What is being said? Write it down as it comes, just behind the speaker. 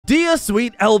Dear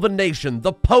sweet Elven Nation,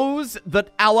 the pose that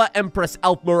our Empress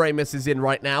Elfmeramis is in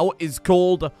right now is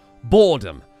called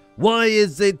boredom. Why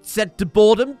is it set to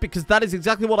boredom? Because that is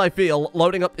exactly what I feel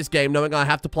loading up this game, knowing I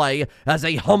have to play as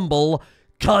a humble,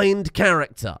 kind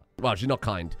character. Well, she's not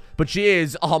kind, but she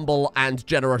is humble and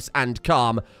generous and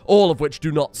calm, all of which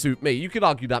do not suit me. You could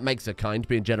argue that makes her kind,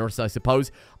 being generous, I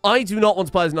suppose. I do not want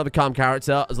to play as another calm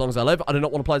character as long as I live. I do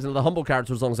not want to play as another humble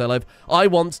character as long as I live. I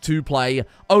want to play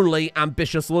only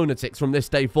ambitious lunatics from this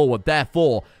day forward.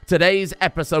 Therefore, today's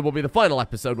episode will be the final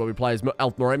episode where we play as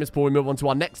Elfmeramis before we move on to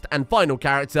our next and final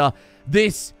character,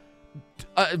 this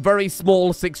very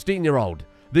small 16-year-old.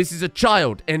 This is a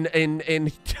child in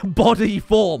body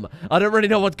form. I don't really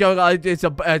know what's going on.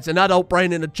 It's an adult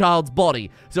brain in a child's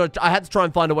body. So I had to try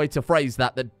and find a way to phrase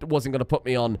that wasn't going to put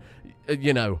me on,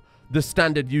 you know, the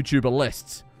standard YouTuber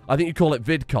lists. I think you call it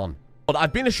VidCon. But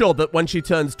I've been assured that when she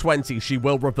turns 20, she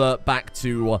will revert back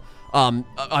to,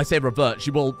 I say revert,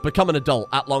 she will become an adult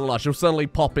at long last. She'll suddenly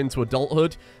pop into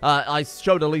adulthood. I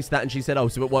showed Elise that and she said, oh,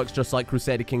 so it works just like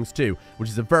Crusader Kings 2, which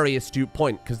is a very astute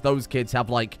point because those kids have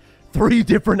like 3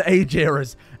 different age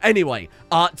eras. Anyway,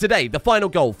 today, the final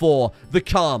goal for the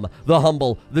calm, the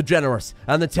humble, the generous,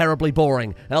 and the terribly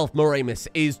boring Elfmeramis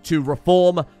is to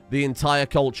reform the entire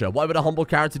culture. Why would a humble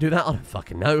character do that? I don't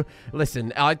fucking know.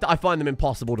 Listen, I find them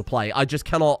impossible to play. I just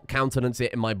cannot countenance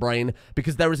it in my brain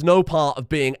because there is no part of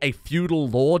being a feudal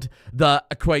lord that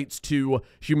equates to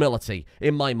humility,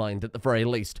 in my mind at the very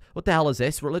least. What the hell is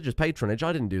this? Religious patronage?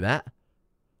 I didn't do that.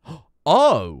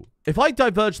 Oh, if I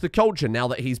diverge the culture now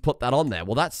that he's put that on there,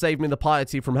 will that save me the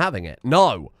piety from having it?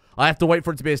 No, I have to wait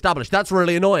for it to be established. That's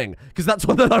really annoying, because that's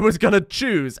one that I was going to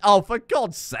choose. Oh, for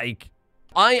God's sake.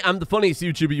 I am the funniest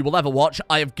YouTuber you will ever watch.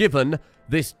 I have given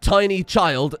this tiny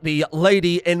child the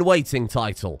Lady-in-Waiting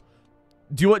title.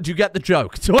 Do you get the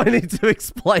joke? Do I need to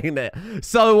explain it?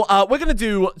 So, we're going to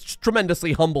do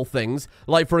tremendously humble things.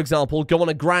 Like, for example, go on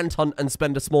a grand hunt and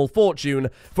spend a small fortune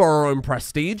for our own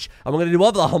prestige. And we're going to do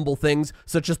other humble things,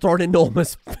 such as throw an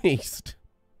enormous feast.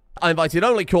 I invited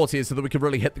only courtiers so that we could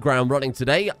really hit the ground running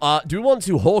today. Do we want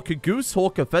to hawk a goose,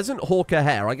 hawk a pheasant, hawk a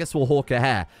hare? I guess we'll hawk a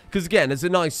hare. Because, again, it's a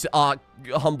nice,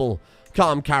 humble,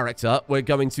 calm character. We're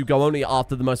going to go only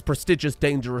after the most prestigious,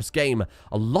 dangerous game.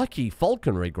 A lucky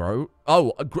falconry grove.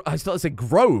 Oh, I started to say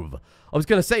grove. I was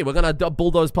going to say, we're going to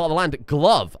bulldoze part of the land.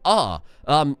 Glove.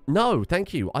 No,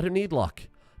 thank you. I don't need luck.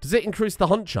 Does it increase the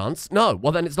hunt chance? No.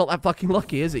 Well, then it's not that fucking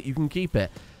lucky, is it? You can keep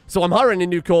it. So I'm hiring a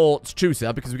new court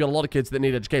chooser because we've got a lot of kids that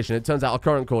need education. It turns out our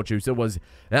current court chooser was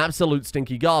an absolute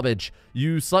stinky garbage.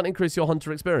 You slightly increase your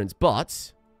hunter experience,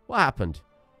 but what happened?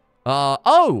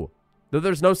 Oh,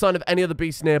 there's no sign of any other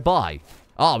beasts nearby.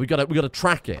 Ah, we gotta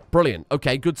track it. Brilliant.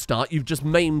 Okay, good start. You've just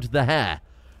maimed the hare.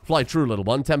 Fly true, little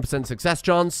one. 10% success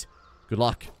chance. Good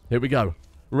luck. Here we go.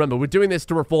 Remember, we're doing this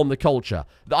to reform the culture.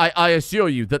 I assure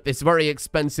you that this very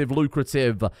expensive,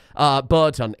 lucrative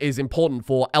bird hunt is important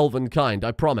for elven kind,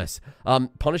 I promise.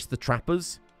 Punish the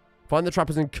trappers? Find the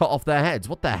trappers and cut off their heads.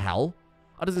 What the hell?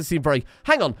 That doesn't seem very...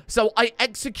 Hang on. So I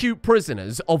execute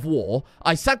prisoners of war.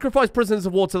 I sacrifice prisoners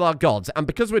of war to our gods. And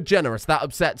because we're generous, that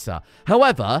upsets her.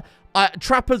 However,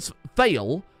 trappers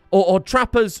fail, or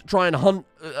trappers try and hunt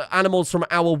animals from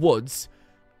our woods,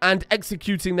 and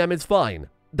executing them is fine.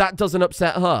 That doesn't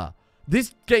upset her.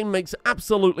 This game makes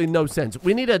absolutely no sense.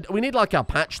 We need like a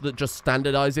patch that just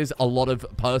standardizes a lot of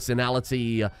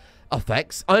personality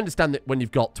effects. I understand that when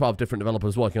you've got 12 different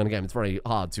developers working on a game, it's very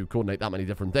hard to coordinate that many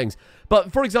different things.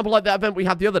 But for example, like that event we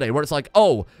had the other day where it's like,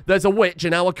 oh, there's a witch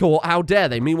in our court, how dare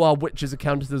they? Meanwhile, witches are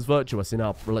counted as virtuous in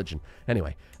our religion.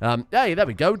 Anyway, hey, there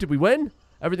we go. Did we win?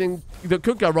 Everything that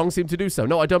could go wrong seemed to do so.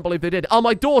 No, I don't believe they did. Oh,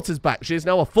 my daughter's back. She is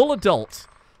now a full adult.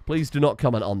 Please do not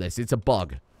comment on this. It's a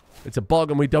bug. It's a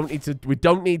bug, and we don't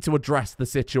need to address the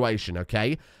situation,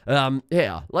 okay?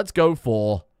 Here, let's go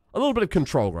for a little bit of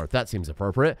control growth. That seems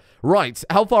appropriate. Right,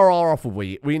 how far off are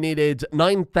we? We needed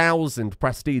 9,000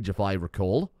 prestige, if I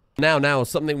recall. Now,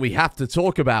 something we have to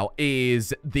talk about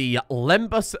is the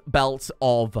Lembus Belt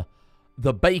of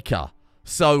the Baker.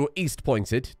 So, East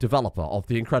Pointed, developer of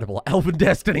the incredible Elven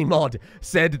Destiny mod,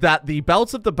 said that the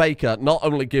Belt of the Baker not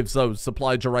only gives those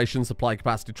supply duration, supply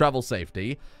capacity, travel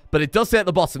safety, but it does say at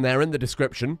the bottom there in the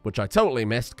description, which I totally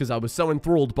missed because I was so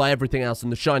enthralled by everything else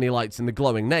and the shiny lights and the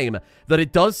glowing name, that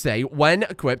it does say, when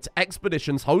equipped,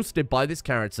 expeditions hosted by this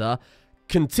character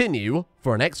continue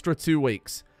for an extra 2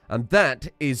 weeks. And that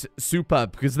is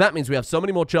superb because that means we have so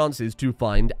many more chances to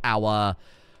find our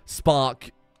spark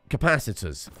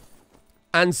capacitors.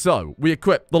 And so, we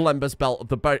equip the Lembus Belt of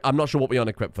the... I'm not sure what we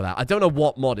unequip for that. I don't know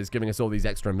what mod is giving us all these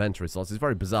extra inventory slots. It's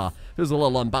very bizarre. It was a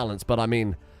little unbalanced, but I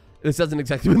mean... This hasn't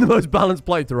exactly been the most balanced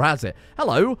playthrough, has it?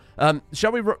 Hello.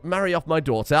 Shall we marry off my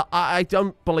daughter? I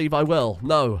don't believe I will.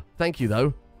 No. Thank you,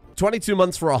 though. 22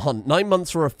 months for a hunt, 9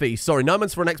 months for a feast. Sorry, 9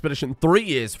 months for an expedition, 3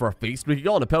 years for a feast. We could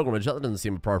go on a pilgrimage. That doesn't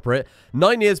seem appropriate.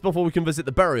 9 years before we can visit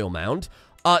the burial mound.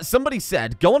 Somebody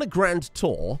said, go on a grand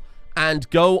tour and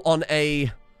go on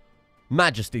a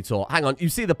majesty tour. Hang on, you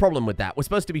see the problem with that? We're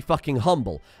supposed to be fucking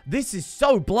humble. This is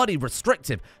so bloody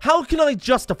restrictive. How can I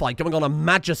justify going on a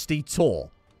majesty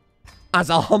tour as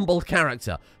a humble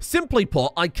character? Simply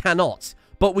put, I cannot.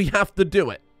 But we have to do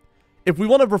it. If we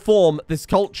want to reform this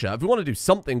culture, if we want to do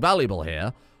something valuable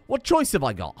here, what choice have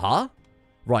I got, huh?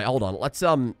 Right, hold on. Let's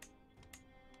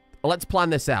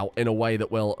plan this out in a way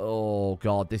that will... Oh,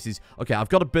 God, this is... Okay, I've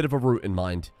got a bit of a route in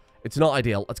mind. It's not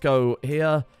ideal. Let's go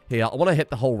here, here. I want to hit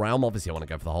the whole realm. Obviously, I want to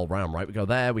go for the whole realm, right? We go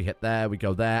there, we hit there, we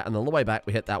go there, and on the way back,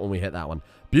 we hit that one, we hit that one.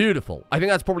 Beautiful. I think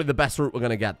that's probably the best route we're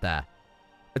going to get there.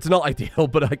 It's not ideal,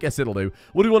 but I guess it'll do.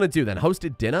 What do we want to do then?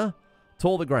 Hosted dinner?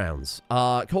 Tour the grounds.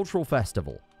 Cultural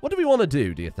festival. What do we want to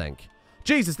do you think?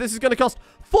 Jesus, this is going to cost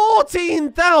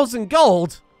 14,000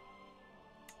 gold!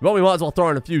 Well, we might as well throw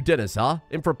in a few dinners, huh?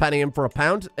 In for a penny, in for a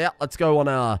pound. Yeah, let's go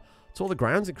on, tour the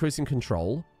grounds, increasing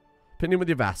control. Opinion with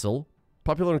your vassal.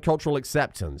 Popular and cultural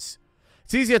acceptance.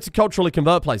 It's easier to culturally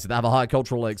convert places that have a higher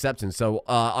cultural acceptance. So,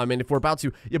 I mean, if we're about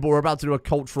to... Yeah, but we're about to do a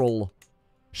cultural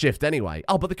shift anyway.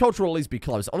 Oh, but the culture will at least be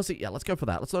close. Honestly, yeah, let's go for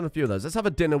that. Let's learn a few of those. Let's have a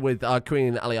dinner with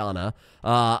Queen Aliana.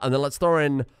 And then let's throw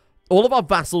in... All of our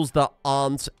vassals that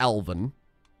aren't Elven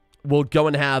will go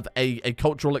and have a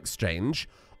cultural exchange.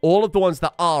 All of the ones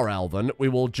that are Elven, we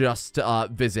will just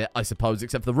visit, I suppose,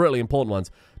 except for the really important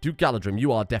ones. Duke Galadrim,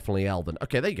 you are definitely Elven.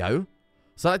 Okay, there you go.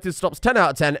 Selected stops 10 out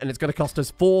of 10, and it's going to cost us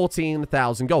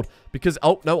 14,000 gold. Because,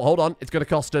 oh, no, hold on. It's going to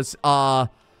cost us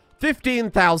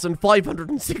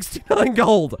 15,569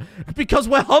 gold. Because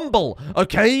we're humble,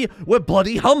 okay? We're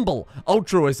bloody humble.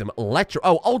 Altruism.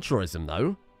 Altruism,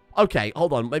 though. Okay,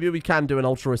 hold on. Maybe we can do an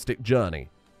altruistic journey.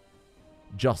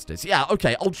 Justice. Yeah,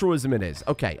 okay. Altruism it is.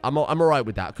 Okay, I'm all right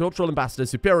with that. Cultural ambassador,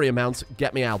 superior mounts.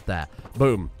 Get me out there.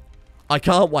 Boom. I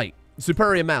can't wait.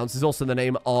 Superior mounts is also the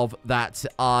name of that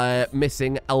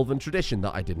missing elven tradition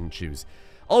that I didn't choose.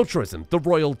 Altruism, the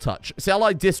royal touch. Shall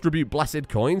I distribute blessed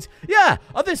coins? Yeah,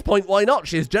 at this point, why not?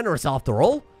 She is generous after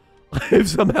all. I've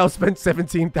somehow spent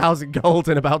 17,000 gold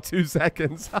in about 2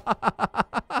 seconds.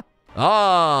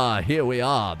 Ah, here we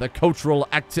are. The cultural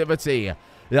activity.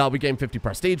 Yeah, we gain 50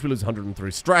 prestige. We lose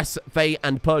 103 stress. Fae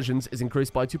and Persians is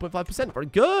increased by 2.5%. Very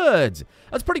good.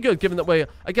 That's pretty good, given that we're...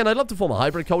 Again, I'd love to form a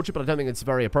hybrid culture, but I don't think it's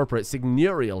very appropriate.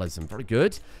 Signorialism. Very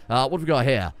good. What have we got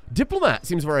here? Diplomat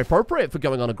seems very appropriate for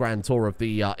going on a grand tour of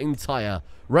the entire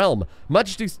realm.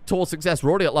 Majesty tour success.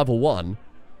 We're already at level 1.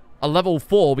 At level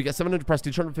 4, we get 700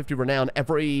 prestige, 150 renown.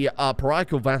 Every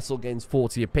parochial vassal gains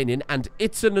 40 opinion. And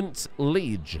itinerant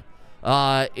liege.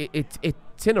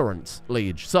 Itinerant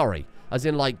liege. Sorry. As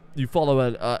in, like, you follow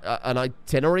an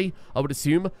itinerary, I would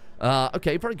assume.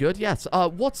 Okay, very good, yes.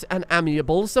 What's an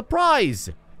amiable surprise?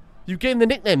 You gain the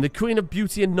nickname, the Queen of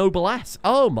Beauty and Noblesse.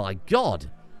 Oh, my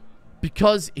God.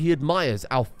 Because he admires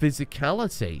our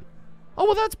physicality. Oh,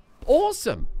 well, that's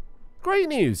awesome. Great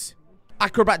news.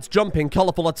 Acrobats jumping,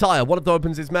 colorful attire. One of them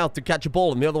opens his mouth to catch a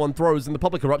ball, and the other one throws, and the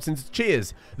public erupts into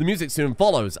cheers. The music soon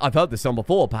follows. I've heard this song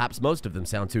before. Perhaps most of them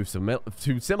sound too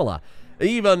similar.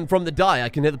 Even from the die, I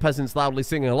can hear the peasants loudly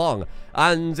singing along.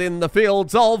 And in the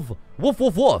fields of woof,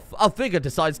 woof, woof, a figure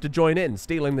decides to join in,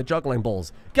 stealing the juggling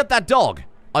balls. Get that dog.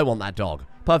 I want that dog.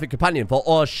 Perfect companion for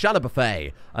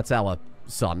Ohboksu. That's our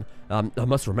son. I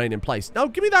must remain in place. No,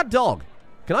 give me that dog.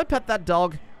 Can I pet that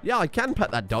dog? Yeah, I can pet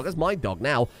that dog. That's my dog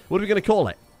now. What are we going to call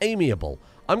it? Amiable.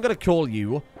 I'm going to call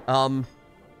you,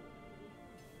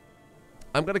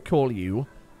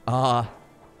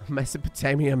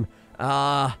 Mesopotamian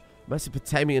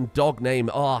dog name.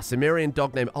 Oh, Sumerian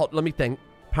dog name. Oh, let me think.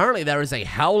 Apparently there is a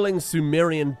howling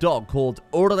Sumerian dog called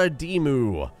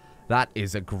Urdimu. That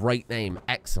is a great name.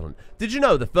 Excellent. Did you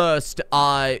know the first,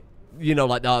 you know,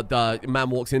 like the man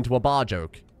walks into a bar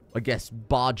joke? I guess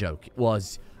bar joke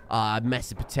was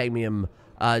Mesopotamian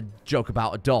joke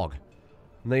about a dog.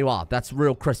 And there you are. That's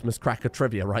real Christmas cracker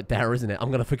trivia right there, isn't it? I'm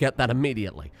going to forget that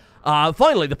immediately.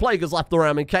 Finally, the plague has left the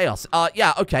realm in chaos.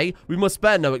 Yeah, okay. We must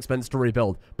spare no expense to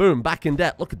rebuild. Boom, back in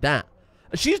debt. Look at that.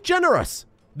 She's generous.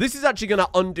 This is actually going to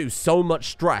undo so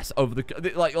much stress over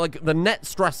the... Like the net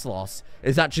stress loss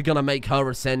is actually going to make her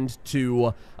ascend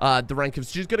to the rank of...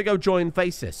 She's going to go join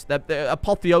Phasis. The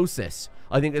apotheosis,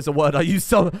 I think is a word I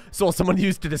saw someone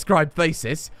use to describe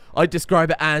Phasis. I describe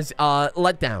it as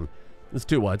letdown. There's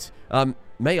 2 words.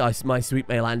 May I, my sweet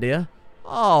Maylandia?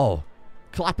 Oh,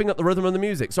 Clapping at the rhythm of the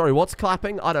music. Sorry, what's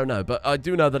clapping? I don't know, but I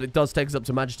do know that it does take us up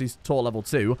to Majesty's Tour level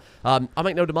 2. I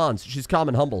make no demands. She's calm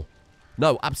and humble.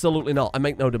 No, absolutely not. I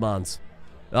make no demands.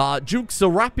 Duke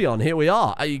Serapion, here we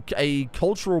are. A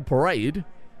cultural parade.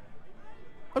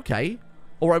 Okay.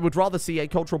 Or I would rather see a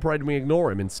cultural parade and we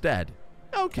ignore him instead.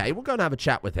 Okay, we'll go and have a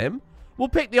chat with him. We'll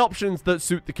pick the options that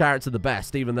suit the character the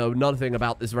best, even though nothing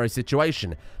about this very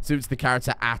situation suits the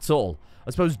character at all.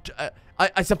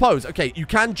 I suppose, okay, you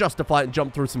can justify it and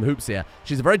jump through some hoops here.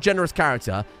 She's a very generous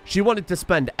character. She wanted to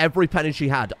spend every penny she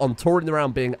had on touring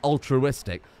around being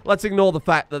altruistic. Let's ignore the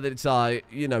fact that it's,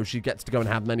 you know, she gets to go and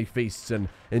have many feasts and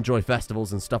enjoy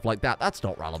festivals and stuff like that. That's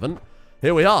not relevant.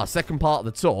 Here we are, second part of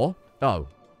the tour. Oh.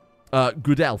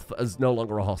 Good Elf is no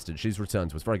longer a hostage. She's returned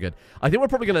to us. Very good. I think we're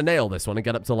probably going to nail this one and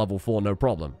get up to level 4, no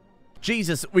problem.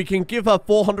 Jesus, we can give her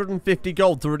 450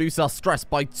 gold to reduce our stress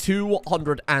by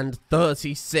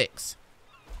 236.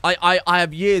 I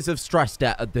have years of stress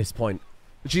debt at this point.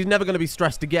 She's never going to be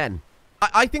stressed again.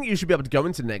 I think you should be able to go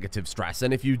into negative stress,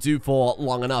 and if you do for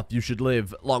long enough, you should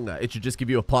live longer. It should just give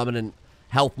you a permanent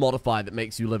health modifier that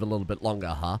makes you live a little bit longer,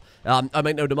 huh? I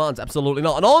make no demands, absolutely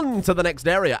not. And on to the next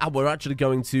area. We're actually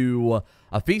going to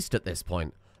a feast at this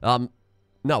point. No,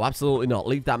 absolutely not.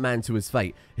 Leave that man to his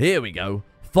fate. Here we go.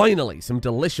 Finally, some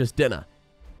delicious dinner.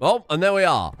 Oh, and there we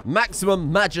are.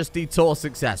 Maximum Majesty Tour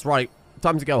success. Right,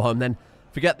 time to go home then.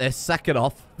 Forget this. Sack it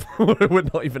off. We're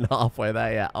not even halfway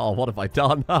there yet. Oh, what have I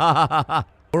done?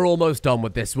 We're almost done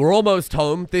with this. We're almost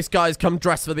home. This guy's come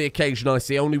dressed for the occasion, I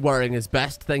see, only wearing his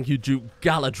best. Thank you, Duke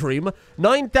Galadream.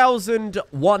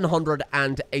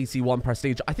 9,181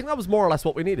 prestige. I think that was more or less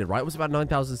what we needed, right? It was about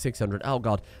 9,600. Oh,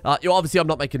 God. Obviously, I'm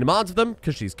not making demands of them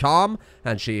because she's calm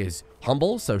and she is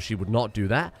humble, so she would not do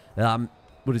that.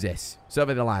 What is this?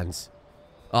 Survey the lands.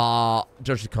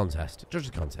 Judge the contest. Judge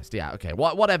the contest. Yeah, okay.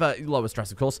 Whatever. Lower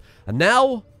stress, of course. And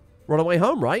now, run away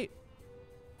home, right?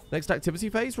 Next activity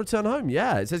phase, return home.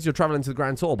 Yeah, it says you're traveling to the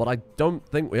Grand Tour, but I don't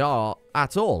think we are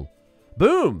at all.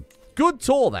 Boom. Good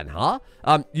tour then, huh?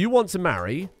 You want to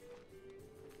marry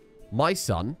my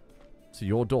son to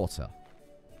your daughter.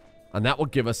 And that will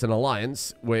give us an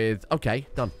alliance with... Okay,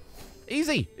 done.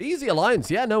 Easy. Easy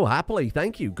alliance. Yeah, no, happily.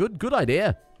 Thank you. Good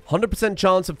idea. 100%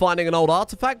 chance of finding an old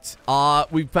artifact.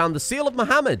 We found the Seal of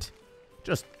Muhammad.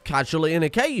 Just casually in a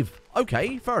cave.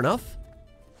 Okay, fair enough.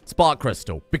 Spark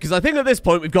Crystal. Because I think at this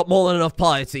point we've got more than enough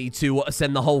piety to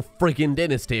ascend the whole friggin'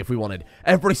 dynasty if we wanted.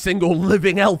 Every single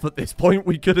living elf at this point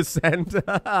we could ascend.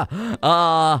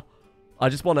 I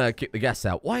just want to kick the guests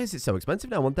out. Why is it so expensive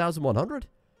now? 1,100?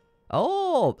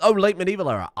 Oh, late medieval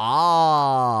era.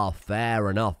 Fair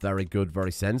enough. Very good,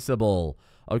 very sensible.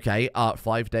 Okay,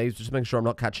 5 days. Just making sure I'm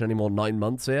not catching any more 9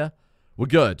 months here. We're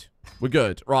good. We're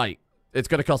good. Right. It's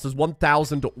going to cost us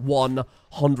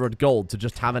 1,100 gold to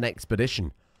just have an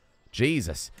expedition.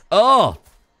 Jesus. Oh!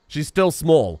 She's still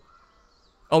small.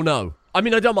 Oh, no. I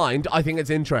mean, I don't mind. I think it's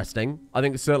interesting. I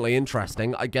think it's certainly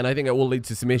interesting. Again, I think it will lead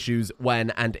to some issues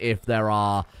when and if there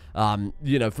are,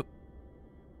 you know,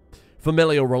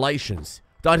 familial relations.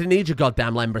 I didn't need your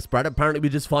goddamn Lembra spread. Apparently, we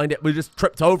just find it. We just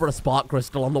tripped over a spark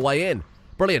crystal on the way in.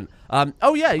 Brilliant.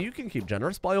 Oh, yeah, you can keep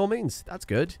generous by all means. That's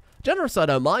good. Generous, I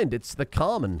don't mind. It's the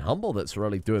calm and humble that's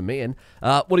really doing me in.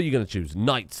 What are you going to choose?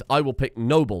 Knight. I will pick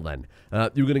noble then.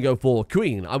 You're going to go for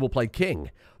queen. I will play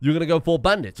king. You're going to go for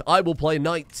bandit. I will play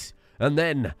knight. And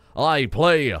then I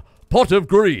play Pot of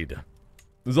Greed.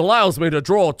 This allows me to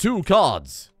draw 2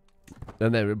 cards.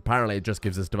 And then apparently it just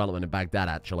gives us development in Baghdad,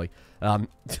 actually.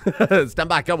 Stand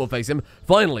back, I will face him.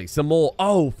 Finally, some more.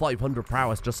 Oh, 500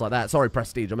 prowess, just like that. Sorry,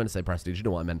 prestige. I meant to say prestige. You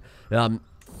know what I meant.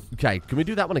 Okay, can we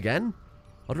do that one again?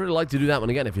 I'd really like to do that one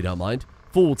again, if you don't mind.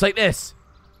 Fool, take this.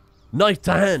 Knife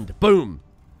to hand. Boom.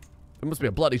 It must be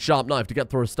a bloody sharp knife to get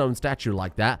through a stone statue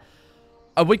like that.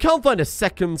 We can't find a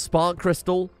second spark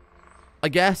crystal, I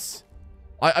guess.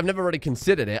 I've never really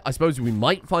considered it. I suppose we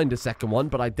might find a second one,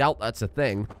 but I doubt that's a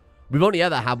thing. We've only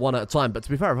ever had one at a time, but to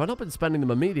be fair, I've not been spending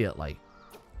them immediately.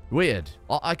 Weird.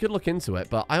 I could look into it,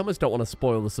 but I almost don't want to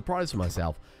spoil the surprise for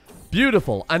myself.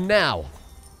 Beautiful. And now,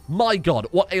 my God,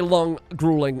 what a long,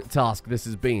 grueling task this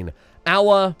has been.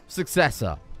 Our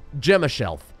successor, Gemma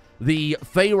Shelf, the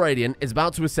Fey Radiant, is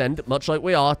about to ascend, much like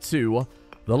we are, to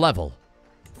the level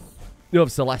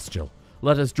of Celestial.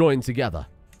 Let us join together.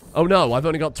 Oh no, I've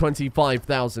only got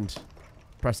 25,000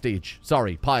 prestige.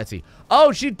 Sorry, piety.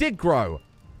 Oh, she did grow.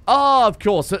 Oh, of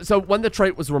course. So when the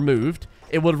trait was removed,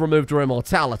 it would have removed her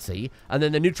immortality, and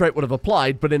then the new trait would have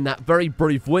applied, but in that very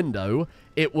brief window,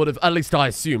 it would have, at least I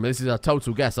assume, this is a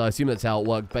total guess, I assume that's how it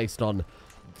worked based on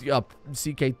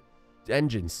CK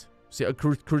engines.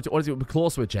 What is it, Claw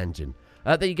Switch engine?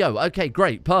 There you go. Okay,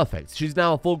 great. Perfect. She's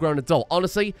now a full-grown adult.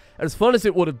 Honestly, as fun as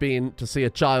it would have been to see a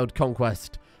child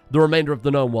conquest the remainder of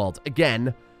the known world,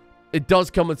 again, it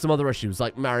does come with some other issues,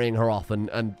 like marrying her off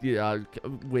and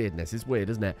weirdness. It's weird,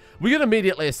 isn't it? We can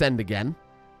immediately ascend again.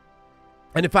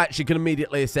 And in fact, she can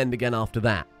immediately ascend again after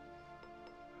that.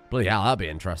 Bloody hell, that'd be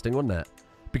interesting, wouldn't it?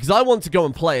 Because I want to go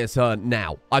and play as her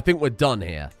now. I think we're done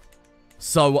here.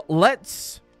 So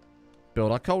let's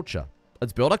build our culture.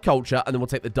 Let's build our culture, and then we'll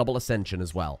take the double ascension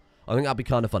as well. I think that'd be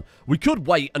kind of fun. We could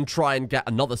wait and try and get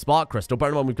another spark crystal. Bear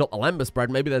in mind, we've got the Lember spread.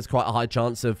 Maybe there's quite a high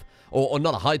chance of, or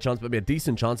not a high chance, but maybe a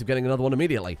decent chance of getting another one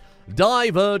immediately.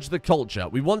 Diverge the culture.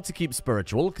 We want to keep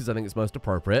spiritual, because I think it's most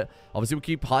appropriate. Obviously, we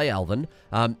keep high elven.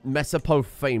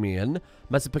 Mesopothamian.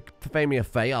 Mesopotamia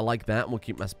Fey, I like that. And we'll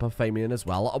keep Mesopothamian as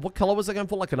well. What color was I going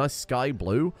for? Like a nice sky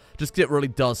blue? Just because it really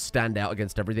does stand out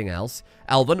against everything else.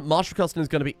 Elven. Martial custom is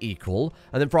going to be equal.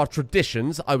 And then for our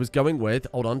traditions, I was going with,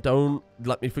 hold on, don't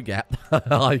let me forget.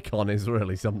 Icon is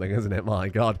really something, isn't it? My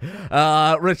God.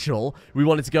 Ritual. We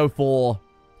wanted to go for...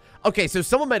 Okay, so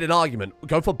someone made an argument.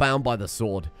 Go for Bound by the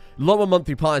Sword. Lower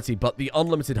monthly piety, but the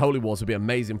unlimited holy wars would be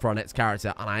amazing for our next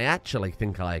character. And I actually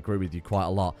think I agree with you quite a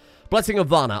lot. Blessing of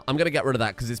Varna. I'm going to get rid of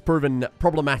that because it's proven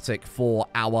problematic for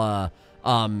our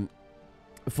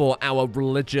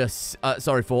religious...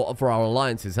 for our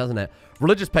alliances, hasn't it?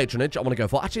 Religious patronage, I want to go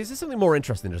for. Actually, is there something more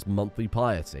interesting than just monthly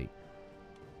piety?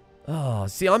 Oh,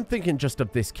 see, I'm thinking just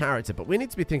of this character, but we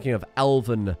need to be thinking of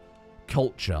elven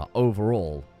culture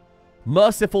overall.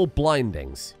 Merciful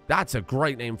Blindings. That's a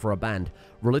great name for a band.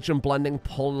 Religion Blending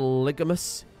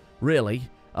Polygamous. Really?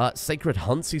 Sacred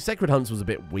Hunts. See, Sacred Hunts was a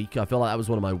bit weak. I feel like that was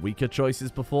one of my weaker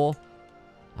choices before.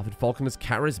 Avid Falconers.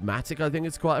 Charismatic, I think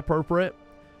it's quite appropriate.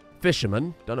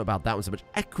 Fisherman. Don't know about that one so much.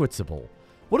 Equitable.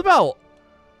 What about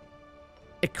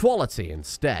Equality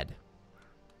instead?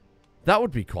 That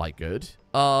would be quite good.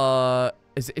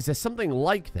 Is there something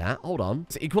like that? Hold on.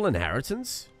 Is it Equal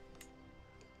Inheritance?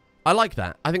 I like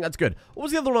that. I think that's good. What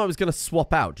was the other one I was going to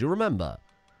swap out? Do you remember?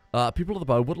 People of the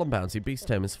Bow, Woodland Bounty, Beast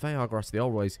Tamers, Fey Argrass, the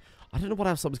Old Ways. I don't know what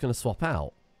else I was going to swap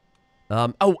out.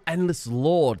 Oh, Endless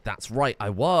Lord. That's right.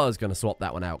 I was going to swap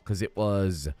that one out because it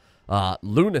was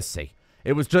lunacy.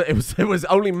 It was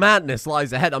only madness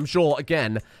lies ahead. I'm sure,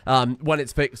 again, when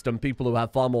it's fixed and people who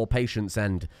have far more patience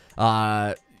and,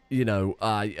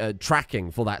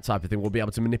 tracking for that type of thing will be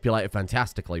able to manipulate it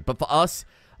fantastically. But for us,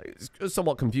 it's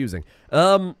somewhat confusing.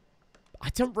 I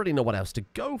don't really know what else to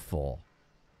go for.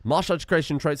 Martial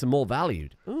education traits are more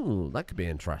valued. Ooh, that could be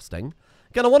interesting.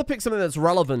 Again, I want to pick something that's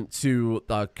relevant to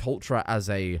the culture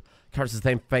as a character's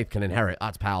name faith can inherit.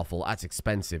 That's powerful. That's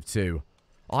expensive too.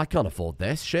 Oh, I can't afford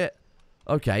this. Shit.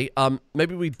 Okay,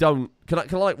 maybe we don't... Can I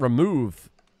like, remove...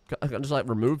 Can I just, like,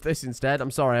 remove this instead? I'm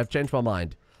sorry, I've changed my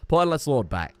mind. Put Endless Lord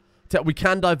back. We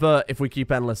can divert if we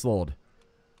keep Endless Lord.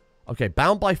 Okay,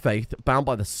 Bound by Faith, Bound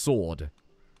by the Sword.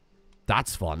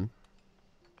 That's fun.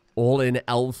 All in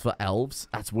Elves for Elves.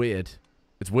 That's weird.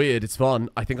 It's weird. It's fun.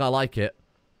 I think I like it.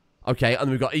 Okay,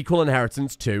 and we've got Equal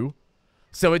Inheritance too.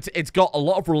 So it's got a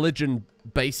lot of religion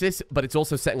basis, but it's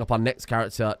also setting up our next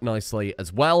character nicely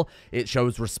as well. It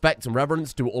shows respect and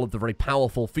reverence to all of the very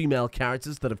powerful female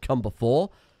characters that have come before.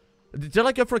 Did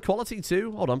I go for Equality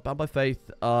too? Hold on, Bound by Faith.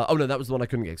 Oh no, that was the one I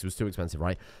couldn't get because it was too expensive,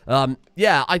 right?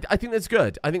 Yeah, I think that's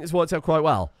good. I think this works out quite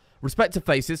well. Respect to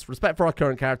faces, respect for our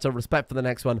current character, respect for the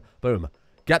next one. Boom.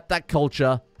 Get that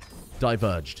culture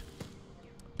diverged.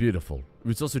 Beautiful.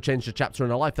 We've also changed a chapter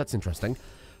in our life. That's interesting.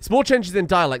 Small changes in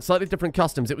dialect, slightly different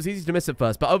customs. It was easy to miss at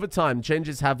first, but over time,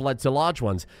 changes have led to large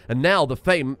ones. And now, the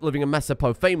Fame living in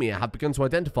Mesopotamia have begun to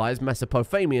identify as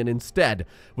Mesopotamian instead.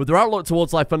 With their outlook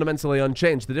towards life fundamentally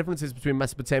unchanged, the differences between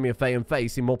Mesopotamia, Fey, and Fey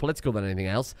seem more political than anything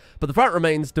else. But the fact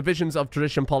remains, divisions of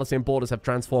tradition, policy, and borders have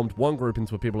transformed one group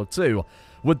into a people of two.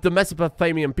 With the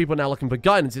Mesopotamian people now looking for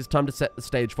guidance, it's time to set the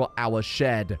stage for our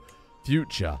shared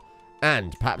future.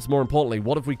 And, perhaps more importantly,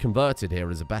 what have we converted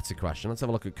here is a better question. Let's have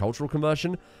a look at cultural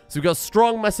conversion. So we've got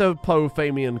strong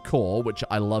Mesopotamian core, which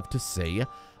I love to see.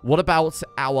 What about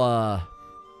our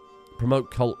promote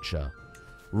culture?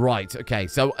 Right, okay.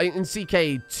 So in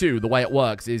CK2, the way it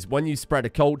works is when you spread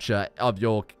a culture of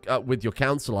your with your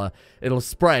counselor, it'll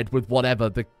spread with whatever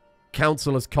the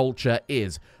counselor's culture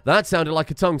is. That sounded like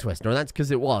a tongue twister, and that's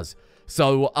because it was.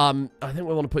 So, I think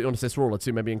we want to put you on assist rule or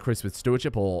two, maybe increase with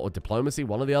stewardship or diplomacy,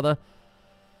 one or the other.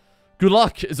 Good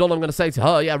luck is all I'm going to say to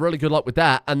her. Yeah, really good luck with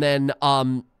that. And then,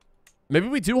 maybe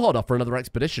we do hold off for another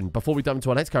expedition before we dive into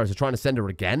our next character, trying to send her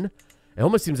again. It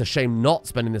almost seems a shame not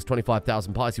spending this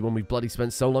 25,000 piety when we bloody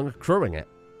spent so long accruing it.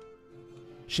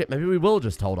 Shit, maybe we will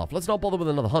just hold off. Let's not bother with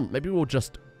another hunt. Maybe we'll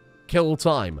just kill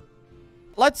time.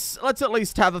 let's at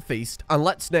least have a feast, and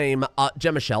let's name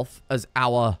Gemma Shelf as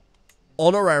our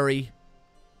honorary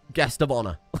guest of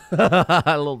honor.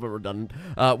 A little bit redundant.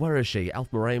 Where is she?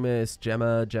 Elf Moramis,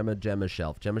 Gemma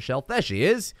Shelf. Gemma Shelf. There she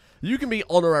is. You can be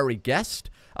honorary guest.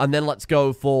 And then let's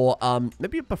go for,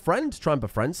 maybe a befriend. Try and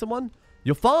befriend someone.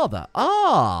 Your father.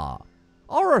 Ah.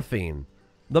 Oraphine.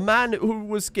 The man who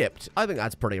was skipped. I think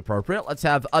that's pretty appropriate. Let's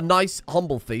have a nice,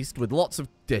 humble feast with lots of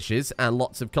dishes and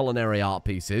lots of culinary art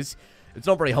pieces. It's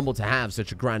not very humble to have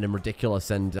such a grand and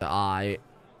ridiculous and,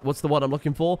 what's the word I'm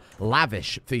looking for?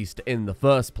 Lavish feast in the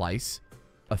first place.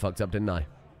 I fucked up, didn't I?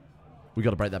 We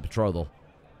gotta break that betrothal.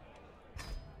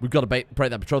 We've got to break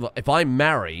that betrothal. If I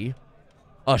marry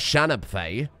a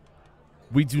Shanabfey,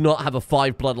 we do not have a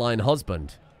 5-bloodline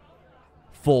husband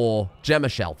for Gemma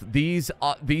Shelf. These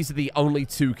are the only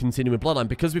 2 continuing bloodline.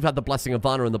 Because we've had the blessing of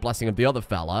Vanna and the blessing of the other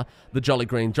fella, the Jolly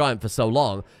Green Giant, for so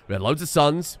long. We had loads of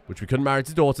sons, which we couldn't marry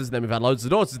to daughters, and then we've had loads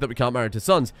of daughters that we can't marry to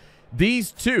sons.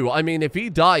 These 2, I mean, if he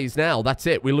dies now, that's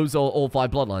it. We lose all 5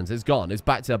 bloodlines. It's gone. It's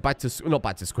back to not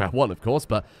back to square one, of course,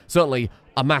 but certainly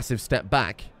a massive step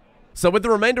back. So with the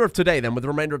remainder of today, then, with the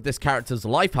remainder of this character's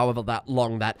life, however that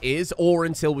long that is, or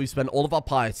until we've spent all of our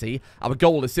piety, our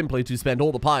goal is simply to spend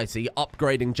all the piety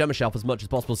upgrading Gemma Shelf as much as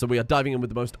possible. So we are diving in with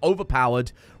the most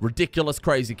overpowered, ridiculous,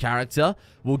 crazy character.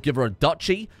 We'll give her a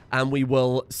duchy, and we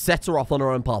will set her off on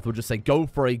her own path. We'll just say, go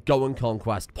free, go and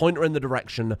conquest. Point her in the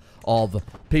direction of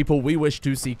people we wish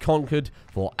to see conquered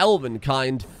for elven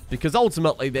kind, because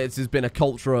ultimately this has been a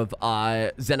culture of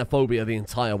xenophobia the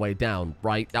entire way down,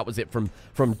 right? That was it from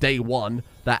day one,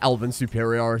 that elven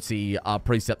superiority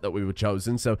precept that we were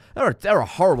chosen. So they're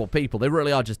horrible people. They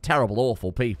really are just terrible,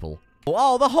 awful people.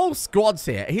 Oh, the whole squad's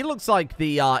here. He looks like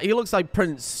he looks like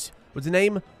Prince, what's his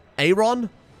name? Amon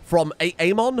from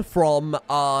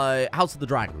House of the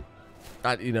Dragon.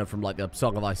 You know, from like the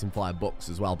Song of Ice and Fire books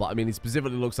as well. But I mean, he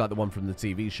specifically looks like the one from the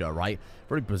TV show, right?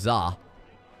 Very bizarre.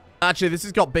 Actually, this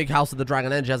has got big House of the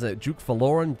Dragon edge, hasn't it? Duke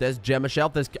Faloran, there's Gemma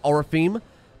Shelf, there's Oraphine,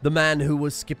 the man who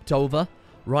was skipped over,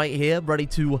 right here, ready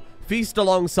to feast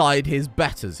alongside his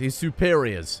betters, his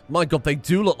superiors. My god, they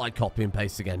do look like copy and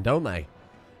paste again, don't they?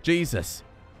 Jesus.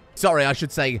 Sorry, I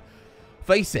should say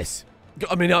faces.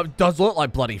 I mean, it does look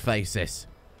like bloody faces.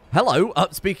 Hello,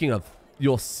 speaking of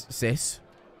your sis,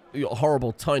 your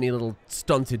horrible, tiny little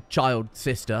stunted child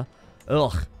sister.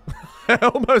 Ugh. I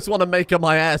almost want to make her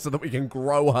my heir so that we can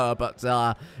grow her, but,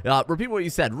 repeat what you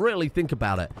said. Really think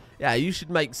about it. Yeah, you should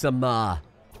make some,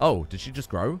 Oh, did she just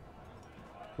grow?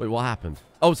 Wait, what happened?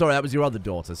 Oh, sorry, that was your other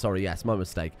daughter. Sorry, yes, my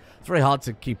mistake. It's very hard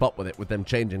to keep up with it, with them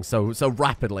changing so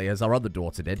rapidly as our other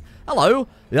daughter did. Hello!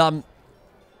 King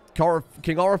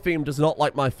Oraphine does not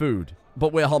like my food,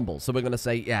 but we're humble, so we're going to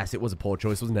say, yes, it was a poor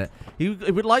choice, wasn't it? He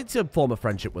would like to form a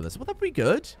friendship with us. Well, that'd be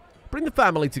good. Bring the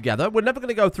family together. We're never going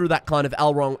to go through that kind of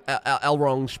Elrond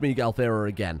Schmiegelf era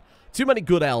again. Too many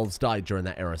good elves died during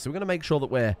that era, so we're going to make sure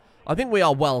that I think we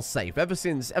are well safe. Ever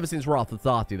since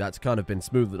Þarþuþhaþhi, that's kind of been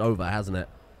smoothed over, hasn't it?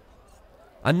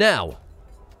 And now,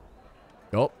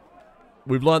 oh,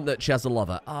 we've learned that she has a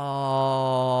lover.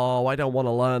 Oh, I don't want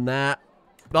to learn that.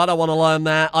 I don't want to learn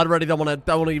that. I really don't want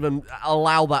to even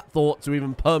allow that thought to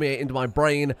even permeate into my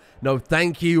brain. No,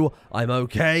 thank you. I'm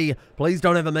okay. Please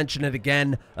don't ever mention it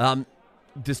again.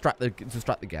 Distract the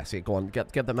guests. Here, go on.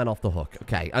 Get the men off the hook.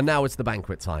 Okay, and now it's the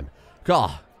banquet time.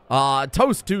 God.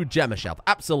 Toast to Gemma Shelf.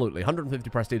 Absolutely. 150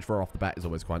 prestige for her off the bat is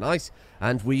always quite nice.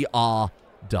 And we are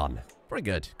done. Very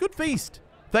good. Good feast.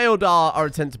 Theodar are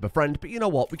attempt to befriend, but you know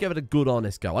what? We gave it a good,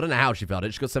 honest go. I don't know how she felt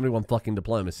it. She got 71 fucking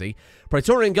diplomacy.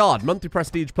 Praetorian Guard, monthly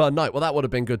prestige per night. Well, that would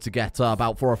have been good to get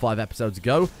about 4 or 5 episodes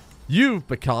ago. You've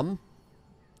become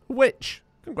a witch.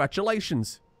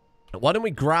 Congratulations. Why don't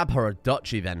we grab her a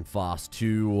duchy then fast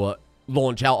to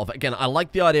launch out of it? Again, I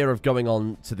like the idea of going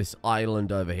on to this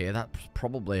island over here. That's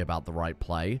probably about the right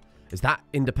play. Is that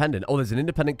independent? Oh, there's an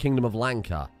independent kingdom of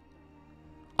Lanka.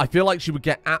 I feel like she would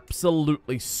get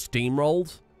absolutely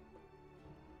steamrolled.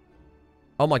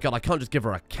 Oh my god, I can't just give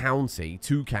her a county,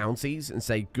 2 counties, and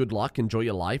say, good luck, enjoy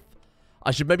your life. I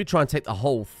should maybe try and take the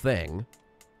whole thing.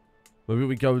 Maybe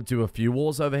we go do a few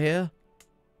wars over here.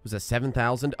 Was that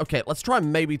 7,000? Okay, let's try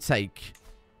and maybe take...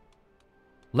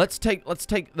 Let's take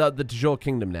the de jure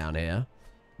kingdom down here.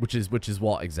 Which is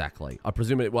what exactly? I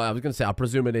presume it... Well, I was going to say, I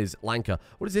presume it is Lanka.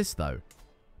 What is this, though?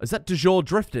 Is that de jure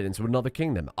drifted into another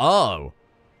kingdom? Oh!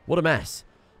 What a mess.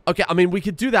 Okay, I mean, we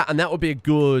could do that, and that would be a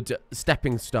good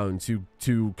stepping stone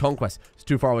to conquest. It's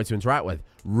too far away to interact with.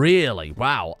 Really?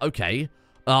 Wow. Okay.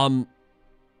 Right,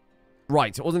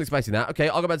 I wasn't expecting that. Okay,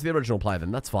 I'll go back to the original play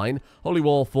then. That's fine. Holy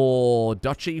War for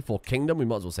Duchy, for Kingdom. We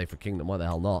might as well say for Kingdom. Why the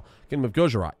hell not? Kingdom of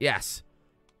Gujarat. Yes.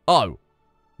 Oh.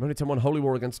 Only turn 1 holy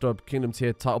war against a kingdom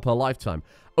tier title per lifetime.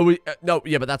 Oh, no,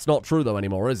 yeah, but that's not true, though,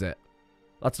 anymore, is it?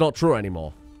 That's not true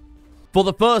anymore. For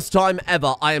the first time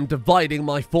ever, I am dividing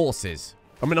my forces.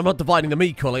 I mean, I'm not dividing them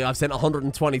equally. I've sent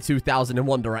 122,000 in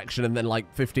one direction and then,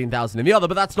 like, 15,000 in the other,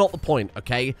 but that's not the point,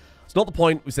 okay? It's not the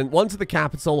point. We sent 1 to the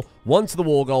capital, 1 to the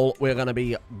war goal. We're going to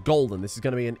be golden. This is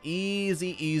going to be an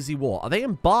easy, easy war. Are they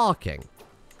embarking?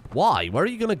 Why? Where are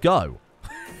you going to go?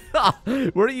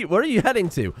 Where are you heading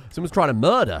to? Someone's trying to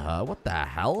murder her. What the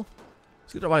hell?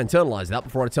 It's good if I internalize that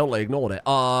before I totally ignored it.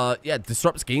 Yeah,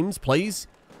 disrupt schemes, please.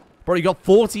 Bro, you got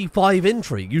 45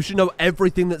 intrigue. You should know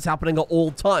everything that's happening at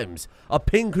all times. A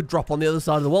ping could drop on the other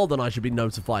side of the world and I should be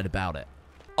notified about it.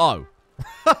 Oh.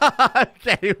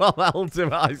 Okay, well, that'll do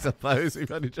it, I suppose.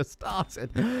 We've only just started.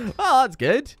 Oh, that's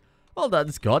good. Well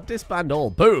done, Scott. Disband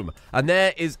all. Boom. And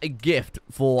there is a gift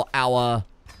for our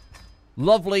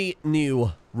lovely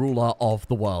new ruler of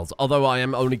the world. Although I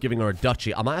am only giving her a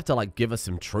duchy. I might have to, like, give her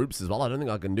some troops as well. I don't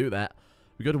think I can do that.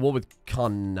 We go to war with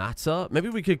Karnata. Maybe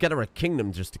we could get her a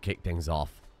kingdom just to kick things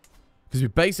off. Because we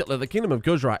basically, the kingdom of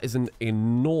Gujarat isn't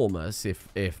enormous, if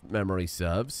memory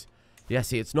serves. Yeah,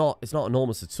 see, it's not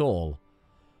enormous at all.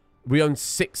 We own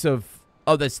 6 of...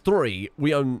 Oh, there's 3.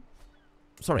 We own...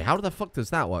 Sorry, how the fuck does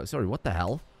that work? Sorry, what the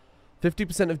hell?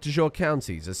 50% of de jure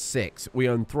counties are 6. We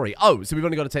own 3. Oh, so we've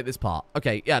only got to take this part.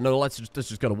 Okay, yeah, no, let's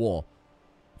just go to war.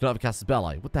 You don't have a casus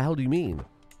belli. What the hell do you mean?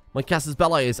 My casus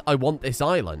belli is, I want this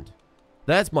island.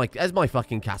 There's my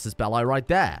fucking casus belli right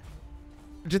there.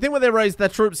 Do you think when they raised their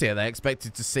troops here, they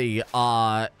expected to see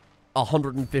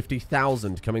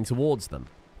 150,000 coming towards them?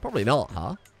 Probably not,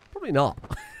 huh? Probably not.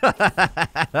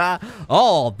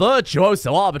 Oh,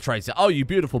 virtuoso arbitrator. Oh, you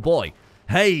beautiful boy.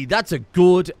 Hey, that's a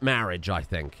good marriage, I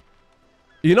think.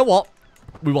 You know what?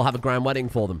 We will have a grand wedding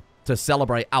for them to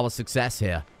celebrate our success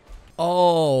here.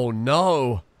 Oh,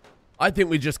 no. I think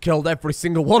we just killed every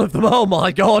single one of them. Oh,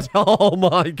 my God. Oh,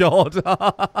 my God.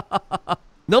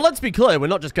 Now, let's be clear. We're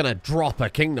not just going to drop a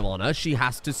kingdom on her. She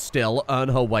has to still earn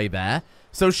her way there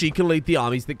so she can lead the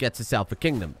armies that gets herself a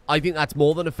kingdom. I think that's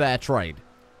more than a fair trade.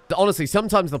 Honestly,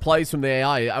 sometimes the plays from the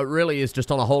AI really is just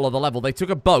on a whole other level. They took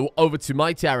a boat over to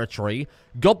my territory,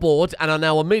 got bored, and are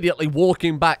now immediately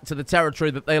walking back to the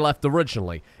territory that they left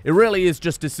originally. It really is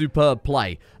just a superb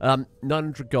play.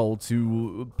 900 gold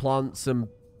to plant some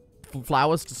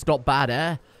flowers to stop bad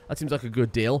air. That seems like a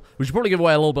good deal. We should probably give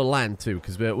away a little bit of land, too,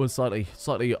 because we're slightly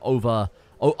over...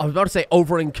 Oh, I was about to say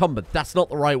over-encumbered. That's not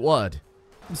the right word.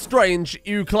 Strange,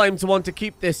 you claim to want to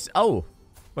keep this... Oh...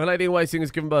 My lady in waiting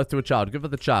has given birth to a child. Give her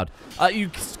the child. You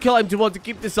claim to want to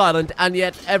keep this island, and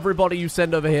yet everybody you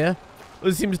send over here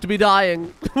seems to be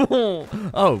dying.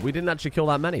 Oh, we didn't actually kill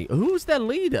that many. Who's their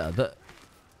leader?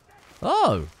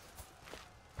 Oh.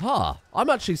 Huh. I'm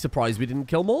actually surprised we didn't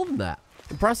kill more than that.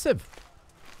 Impressive.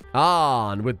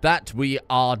 And with that, we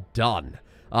are done.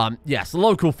 Yes,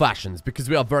 local fashions, because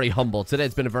we are very humble.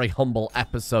 Today's been a very humble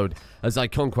episode as I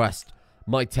conquest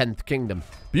my 10th kingdom.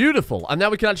 Beautiful. And now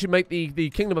we can actually make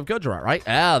the kingdom of Gujarat, right?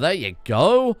 Ah, there you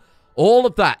go. All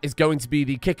of that is going to be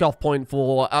the kickoff point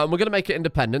for... we're going to make it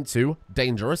independent too.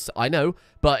 Dangerous, I know.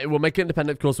 But it will make it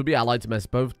independent. Of course, we'll be allied to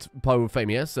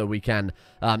Mesopotamia, so we can...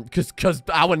 Because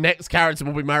our next character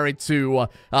will be married to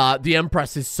the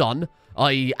Empress's son,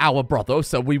 i.e. our brother,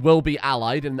 so we will be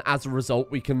allied, and as a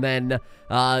result, we can then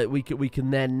we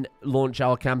can then launch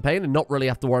our campaign and not really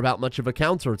have to worry about much of a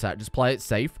counterattack. Just play it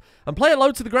safe and play it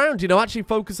low to the ground. You know, actually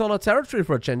focus on our territory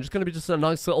for a change. It's going to be just a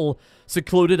nice little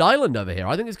secluded island over here.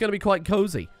 I think it's going to be quite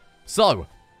cozy. So,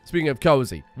 speaking of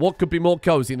cozy, what could be more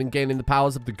cozy than gaining the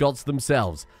powers of the gods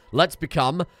themselves? Let's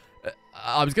become.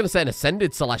 I was going to say an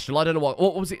ascended celestial. I don't know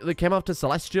what was it that came after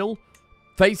celestial.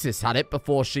 Phasis had it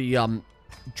before she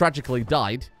tragically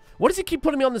died. What does he keep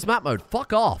putting me on this map mode?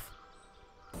 Fuck off.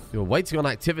 You're waiting on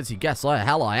activity. Guess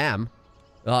hell I am.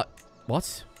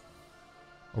 What?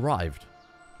 Arrived.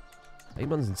 8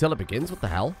 months until it begins? What the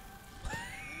hell?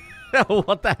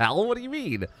 What the hell? What do you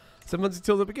mean? 7 months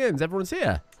until it begins. Everyone's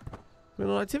here. We're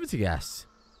on activity guests.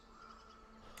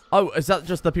 Oh, is that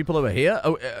just the people over here?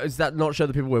 Oh, is that not show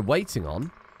the people we're waiting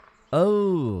on?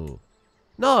 Oh.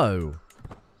 No.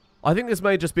 I think this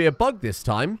may just be a bug this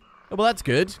time. Oh, well, that's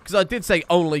good, because I did say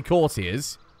only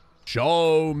courtiers.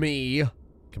 Show me.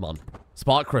 Come on.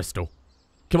 Spark Crystal.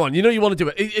 Come on, you know you want to do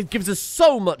it. It gives us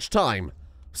so much time.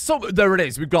 So, there it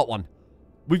is. We've got one.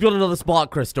 We've got another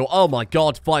Spark Crystal. Oh, my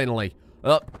God, finally.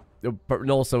 But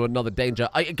also another danger.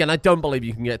 Again, I don't believe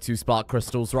you can get 2 Spark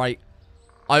Crystals, right?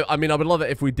 I mean, I would love it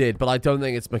if we did, but I don't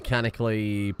think it's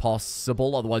mechanically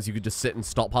possible. Otherwise, you could just sit and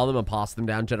stockpile them and pass them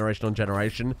down generation on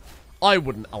generation. I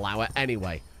wouldn't allow it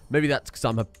anyway. Maybe that's because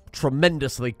I'm a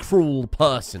tremendously cruel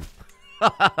person.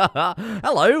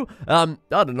 Hello.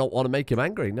 I do not want to make him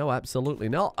angry. No, absolutely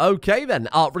not. Okay, then.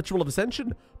 Ritual of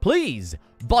Ascension. Please,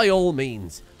 by all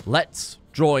means, let's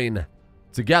join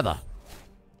together.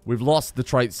 We've lost the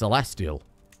trait Celestial.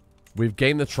 We've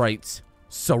gained the trait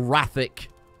Seraphic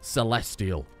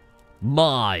Celestial.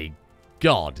 My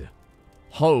God.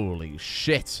 Holy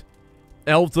shit.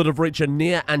 Elves that have reached a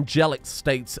near angelic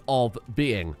state of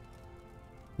being.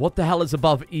 What the hell is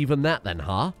above even that then,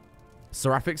 huh?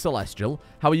 Seraphic Celestial.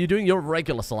 How are you doing? You're a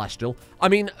regular Celestial. I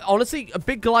mean, honestly, a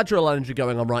big Galadriel energy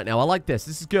going on right now. I like this.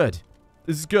 This is good.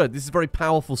 This is good. This is very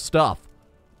powerful stuff.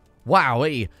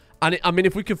 Wowee. And I mean,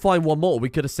 if we could find one more, we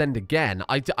could ascend again.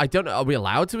 I don't know. Are we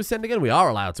allowed to ascend again? We are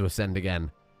allowed to ascend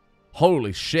again.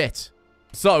 Holy shit.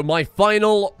 So, my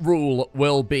final rule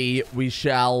will be we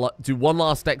shall do one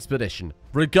last expedition.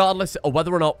 Regardless of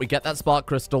whether or not we get that spark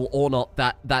crystal or not,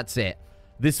 that's it.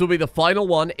 This will be the final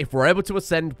one. If we're able to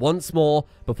ascend once more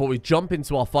before we jump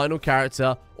into our final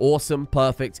character, awesome,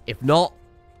 perfect. If not,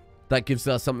 that gives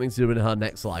us something to do in her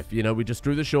next life. You know, we just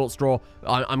drew the short straw.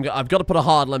 I've got to put a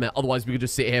hard limit. Otherwise, we could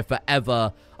just sit here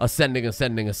forever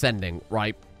ascending,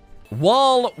 right?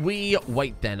 While we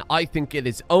wait then, I think it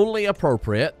is only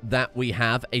appropriate that we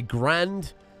have a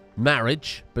grand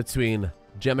marriage between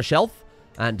Gemma Shelf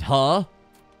and her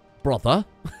brother.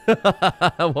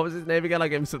 What was his name again? I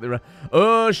gave him something wrong.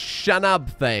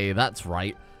 Shanabthay, that's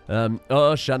right.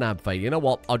 Shanabthay. You know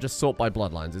what? I'll just sort by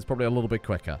bloodlines. It's probably a little bit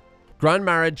quicker. Grand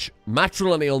marriage,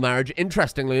 matrilineal marriage.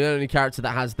 Interestingly, the only character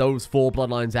that has those 4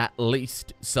 bloodlines at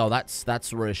least. So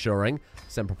that's reassuring.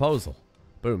 Send proposal.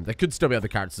 Boom. There could still be other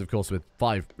characters, of course, with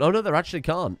 5. Oh, no, there actually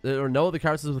can't. There are no other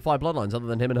characters with 5 bloodlines other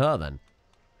than him and her, then.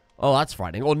 Oh, that's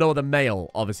frightening. Or no other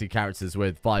male, obviously, characters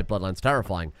with 5 bloodlines.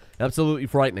 Terrifying. Absolutely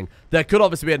frightening. There could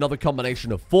obviously be another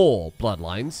combination of 4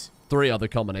 bloodlines. 3 other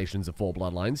combinations of 4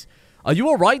 bloodlines. Are you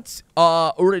alright?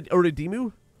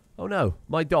 Uridimu? Oh, no.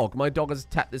 My dog has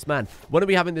attacked this man. When are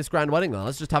we having this grand wedding, then?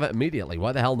 Let's just have it immediately.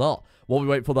 Why the hell not? While we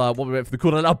wait for the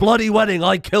cooldown. A bloody wedding!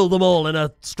 I killed them all in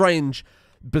a strange,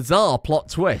 bizarre plot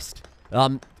twist.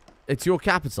 It's your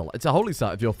capital. It's a holy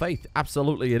site of your faith.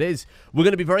 Absolutely it is. We're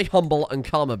going to be very humble and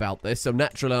calm about this, so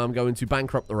naturally I'm going to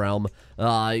bankrupt the realm,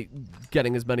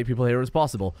 getting as many people here as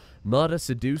possible. Murder,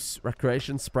 seduce,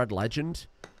 recreation, spread legend.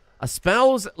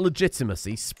 Espouse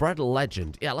legitimacy, spread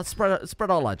legend. Yeah, let's spread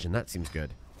our legend. That seems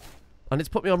good. And it's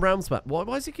put me on Realms map. Why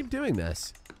does he keep doing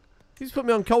this? He's put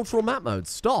me on cultural map mode.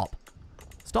 Stop.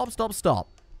 Stop.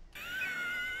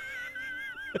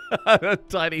 A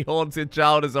tiny haunted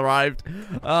child has arrived.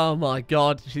 Oh my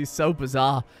god, she's so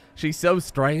bizarre. She's so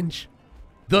strange.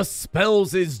 The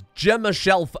spells is Gemma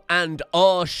Shelf and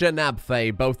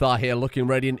Shanabthay. Both are here looking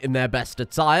radiant in their best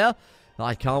attire.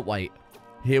 I can't wait.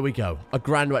 Here we go. A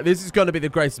grand wedding. This is going to be the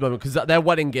greatest moment because their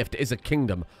wedding gift is a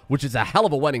kingdom, which is a hell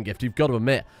of a wedding gift, you've got to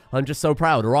admit. I'm just so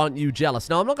proud, or aren't you jealous?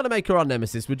 Now, I'm not going to make her our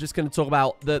nemesis. We're just going to talk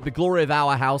about the glory of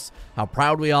our house, how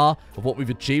proud we are of what we've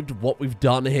achieved, of what we've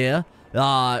done here.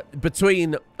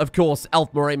 Between, of course,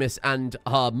 Elfmeramis and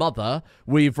her mother,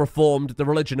 we've reformed the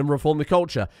religion and reformed the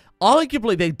culture.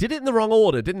 Arguably, they did it in the wrong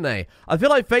order, didn't they? I feel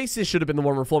like Faces should have been the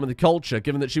one reforming the culture,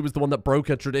 given that she was the one that broke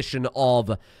a tradition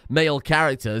of male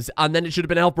characters, and then it should have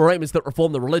been Elfmeramis that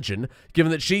reformed the religion,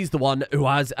 given that she's the one who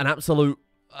has an absolute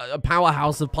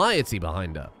powerhouse of piety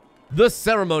behind her. The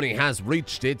ceremony has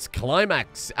reached its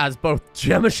climax as both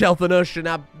Gemma Shelf and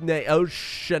Shanabthay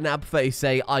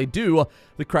say, I do.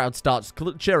 The crowd starts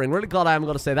cheering. Really glad I haven't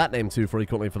got to say that name too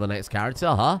frequently for the next character,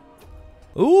 huh?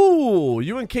 Ooh,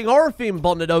 you and King Orifeme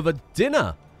bonded over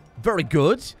dinner. Very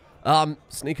good.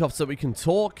 Sneak off so we can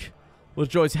talk. We're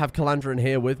joy to have Calandra in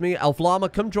here with me. Elf Llama,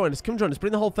 come join us. Come join us.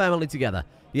 Bring the whole family together.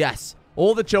 Yes,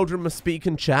 all the children must speak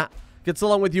and chat. Gets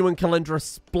along with you and Calandra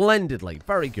splendidly.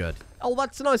 Very good. Oh,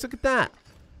 that's nice. Look at that.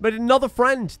 Made another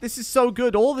friend. This is so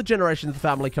good. All the generations of the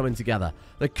family coming together.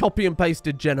 The copy and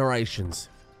pasted generations.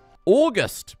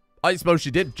 August. I suppose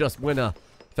she did just win a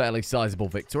fairly sizable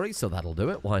victory, so that'll do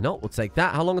it. Why not? We'll take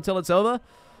that. How long until it's over?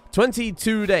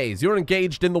 22 days. You're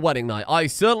engaged in the wedding night. I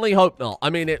certainly hope not. I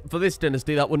mean, for this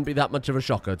dynasty, that wouldn't be that much of a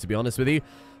shocker, to be honest with you.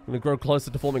 I'm going to grow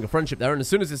closer to forming a friendship there, and as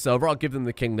soon as it's over, I'll give them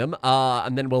the kingdom,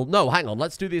 and then we'll... No, hang on,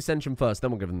 let's do the Ascension first, then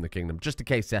we'll give them the kingdom, just in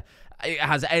case it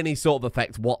has any sort of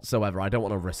effect whatsoever. I don't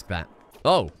want to risk that.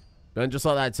 Oh, and just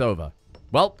like that, it's over.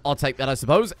 Well, I'll take that, I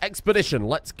suppose. Expedition,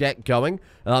 let's get going.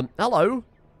 Hello?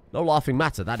 No laughing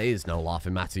matter. That is no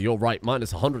laughing matter. You're right,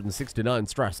 minus 169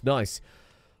 stress. Nice.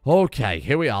 Okay,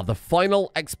 here we are. The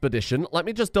final expedition. Let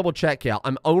me just double check here.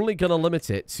 I'm only going to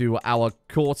limit it to our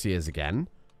courtiers again.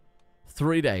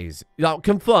 3 days. Now,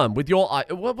 confirm with your eye.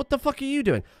 What the fuck are you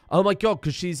doing? Oh my god,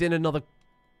 because she's in another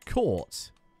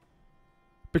court.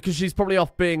 Because she's probably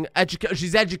off being educated.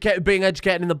 She's being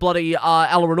educated in the bloody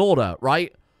Elven Order,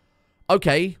 right?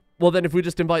 Okay. Well, then if we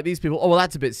just invite these people... Oh, well,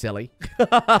 that's a bit silly.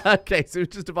 Okay, so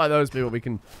just invite those people. We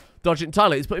can dodge it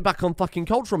entirely. Let's put it back on fucking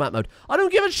cultural map mode. I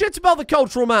don't give a shit about the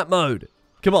cultural map mode.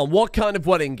 Come on, what kind of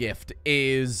wedding gift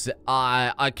is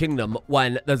a kingdom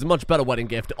when there's a much better wedding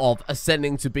gift of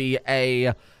ascending to be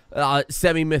a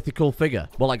semi-mythical figure?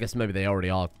 Well, I guess maybe they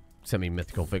already are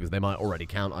semi-mythical figures. They might already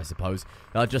count, I suppose.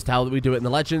 Just how we do it in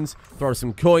the legends. Throw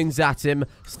some coins at him,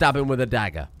 stab him with a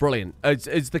dagger. Brilliant.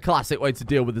 It's the classic way to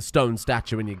deal with a stone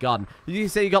statue in your garden. You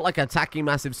say you got like a tacky,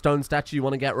 massive stone statue you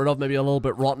want to get rid of, maybe a little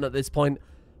bit rotten at this point?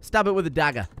 Stab it with a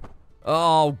dagger.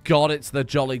 Oh, God, it's the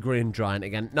Jolly Green Giant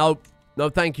again. No, no,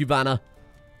 thank you, Vanna.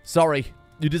 Sorry.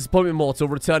 You disappoint me, mortal.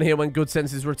 Return here when good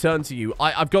senses return to you.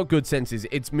 I've got good senses.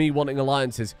 It's me wanting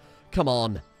alliances. Come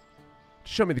on.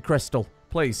 Show me the crystal.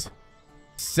 Please.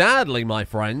 Sadly, my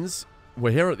friends,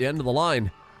 we're here at the end of the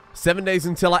line. 7 days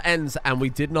until it ends, and we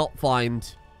did not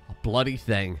find a bloody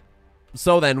thing.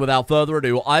 So then, without further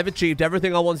ado, I've achieved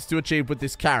everything I wanted to achieve with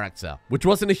this character, which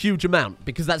wasn't a huge amount,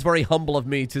 because that's very humble of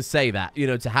me to say that, you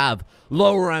know, to have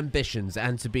lower ambitions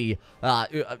and to be, I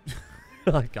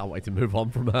can't wait to move on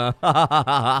from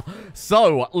her.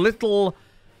 So, little,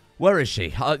 where is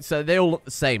she? So they all look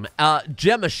the same.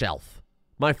 Gemma Shelf,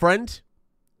 my friend.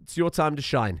 It's your time to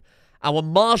shine. Our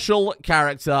martial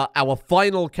character, our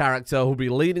final character who'll be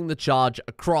leading the charge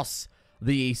across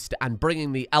the east and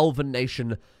bringing the Elven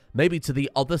nation maybe to the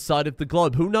other side of the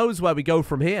globe. Who knows where we go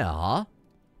from here, huh?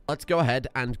 Let's go ahead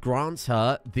and grant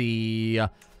her the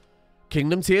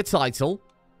Kingdom Tier title.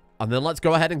 And then let's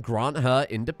go ahead and grant her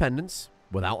independence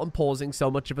without unpausing so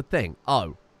much of a thing.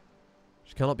 Oh.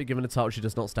 She cannot be given a title she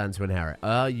does not stand to inherit.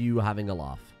 Are you having a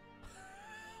laugh?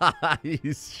 You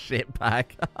shitbag.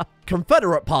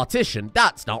 Confederate partition?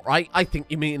 That's not right. I think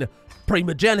you mean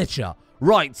primogeniture.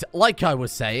 Right, like I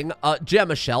was saying,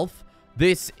 Gemma Shelf,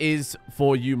 this is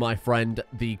for you, my friend,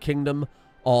 the Kingdom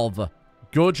of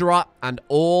Gujarat and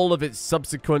all of its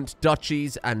subsequent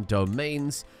duchies and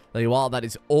domains. There you are. That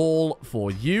is all for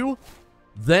you.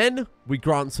 Then we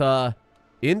grant her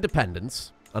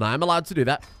independence, and I am allowed to do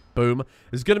that. Boom.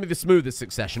 It's going to be the smoothest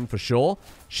succession for sure.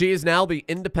 She is now the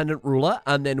independent ruler,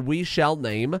 and then we shall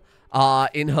name,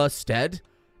 in her stead,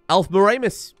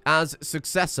 Elfmeramis as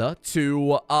successor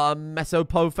to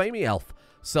Mesopotami Elf.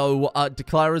 So,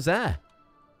 declare as heir.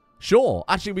 Sure.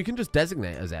 Actually, we can just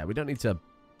designate as heir. We don't need to...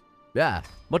 Yeah,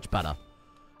 much better.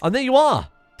 And there you are.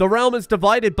 The realm is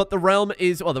divided, but the realm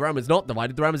is... Well, the realm is not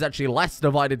divided. The realm is actually less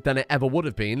divided than it ever would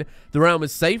have been. The realm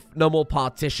is safe. No more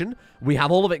partition. We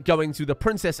have all of it going to the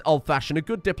Princess of Fashion. A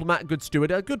good diplomat, a good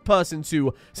steward, a good person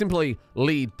to simply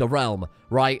lead the realm,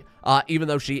 right? Even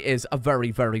though she is a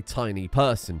very, very tiny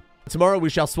person. Tomorrow, we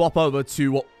shall swap over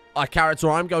to a character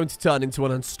I'm going to turn into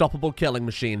an unstoppable killing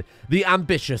machine. The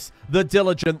ambitious, the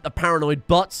diligent, the paranoid,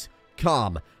 but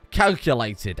calm.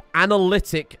 Calculated,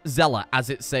 analytic zealot, as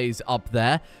it says up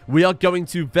there. We are going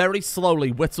to very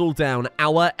slowly whittle down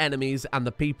our enemies and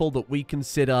the people that we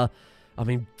consider... I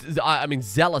mean,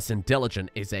 zealous and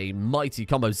diligent is a mighty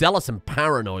combo. Zealous and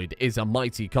paranoid is a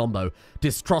mighty combo.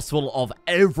 Distrustful of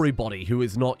everybody who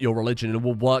is not your religion and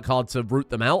will work hard to root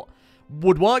them out.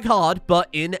 Would work hard, but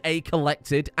in a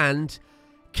collected and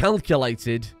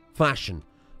calculated fashion.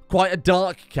 Quite a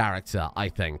dark character, I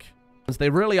think. They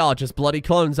really are just bloody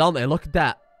clones, aren't they? Look at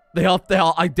that. They are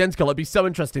identical. It'd be so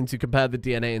interesting to compare the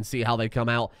DNA and see how they come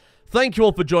out. Thank you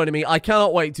all for joining me. I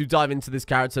cannot wait to dive into this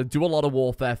character, do a lot of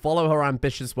warfare, follow her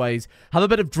ambitious ways, have a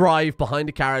bit of drive behind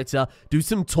a character, do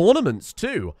some tournaments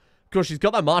too. Of course, she's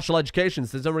got that martial education,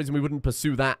 so there's no reason we wouldn't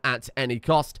pursue that at any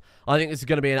cost. I think this is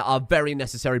going to be a very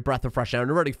necessary breath of fresh air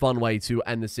and a really fun way to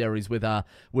end the series with that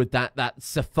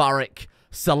Sepharic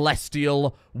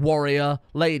celestial warrior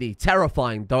lady,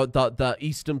 terrifying the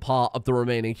eastern part of the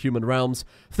remaining human realms.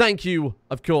 Thank you,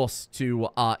 of course, to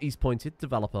East Pointed,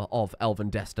 developer of Elven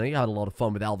Destiny. I had a lot of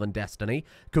fun with Elven Destiny.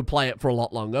 Could play it for a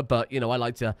lot longer, but you know, I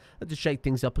like to shake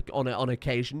things up on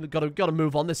occasion. Gotta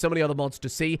move on. There's so many other mods to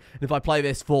see. And if I play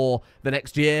this for the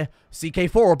next year,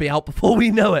 CK4 will be out before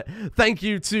we know it. Thank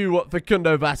you to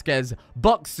Facundo Vasquez,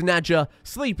 Buck Snadger,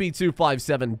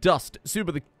 Sleepy257, Dust,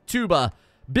 Super the Tuber,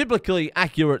 Biblically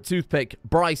Accurate Toothpick,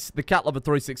 Bryce, the Cat Lover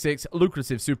 366,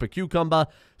 Lucrative Super Cucumber,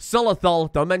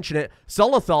 Solothol, don't mention it,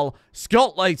 Solothol,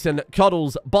 Scott Layton,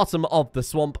 Cuddles, Bottom of the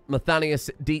Swamp, Mathanius,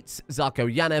 Dietz,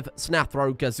 Zarko Yanev,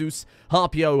 Snathro, Gazoos,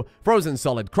 Harpio, Frozen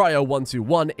Solid,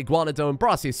 Cryo121, Iguanodome,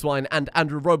 Brassy Swine, and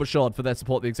Andrew Robichaud for their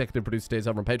support. The executive producer today is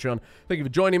over on Patreon. Thank you for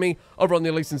joining me. Over on the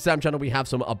Elise and Sam channel, we have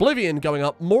some Oblivion going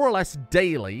up more or less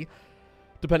daily,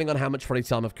 depending on how much free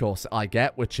time, of course, I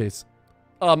get, which is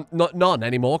None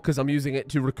anymore, because I'm using it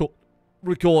to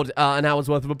record an hour's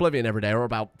worth of Oblivion every day, or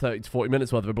about 30 to 40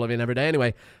 minutes worth of Oblivion every day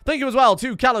anyway. Thank you as well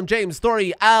to Callum, James,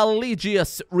 Story,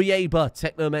 Allegius, Rieba,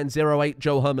 Technoman08,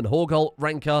 Joe Herman, Horgholt,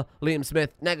 Ranker, Liam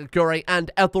Smith, Nagakure, and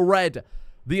Ethelred,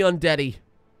 the Undeady.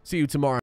 See you tomorrow.